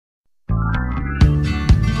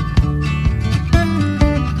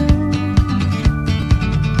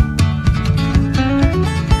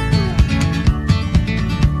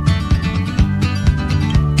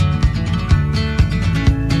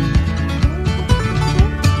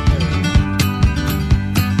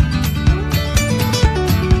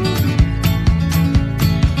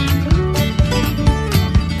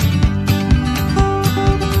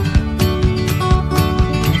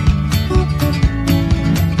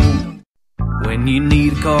When you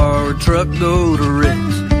need a car or truck, go to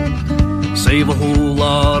Rick's. Save a whole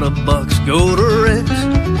lot of bucks, go to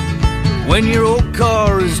Rick's. When your old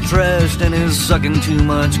car is trashed and is sucking too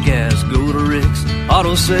much gas, go to Rick's.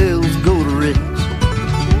 Auto sales, go to Rick's.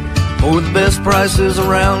 For the best prices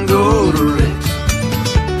around, go to Rick's.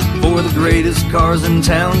 For the greatest cars in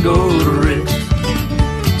town, go to Rick's.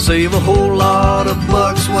 Save a whole lot of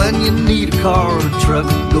bucks when you need a car or a truck,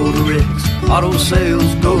 go to Rick's. Auto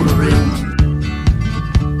sales, go to Rick's.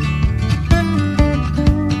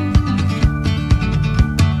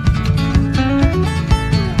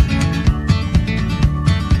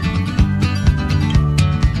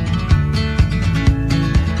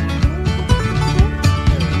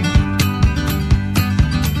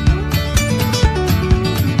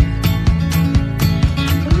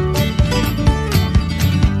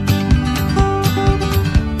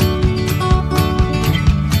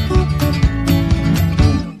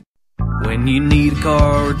 When you need a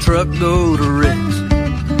car or truck, go to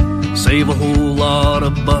Rick's. Save a whole lot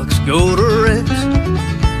of bucks, go to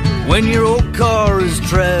Rick's. When your old car is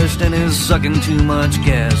trashed and is sucking too much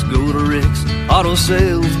gas, go to Rick's. Auto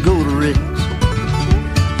sales, go to Rick's.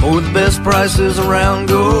 For the best prices around,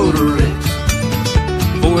 go to Rick's.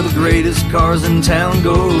 For the greatest cars in town,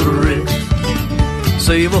 go to Rick's.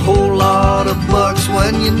 Save a whole lot of bucks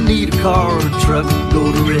when you need a car or a truck,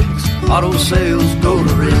 go to Rick's. Auto sales, go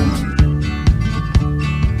to Rick's.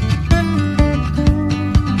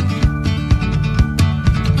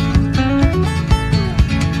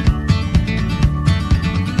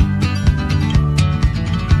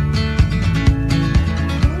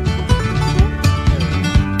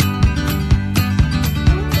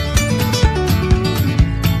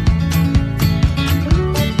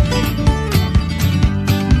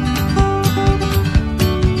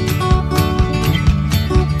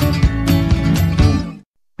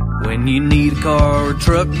 When you need a car or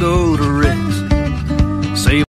truck, go to Rick's.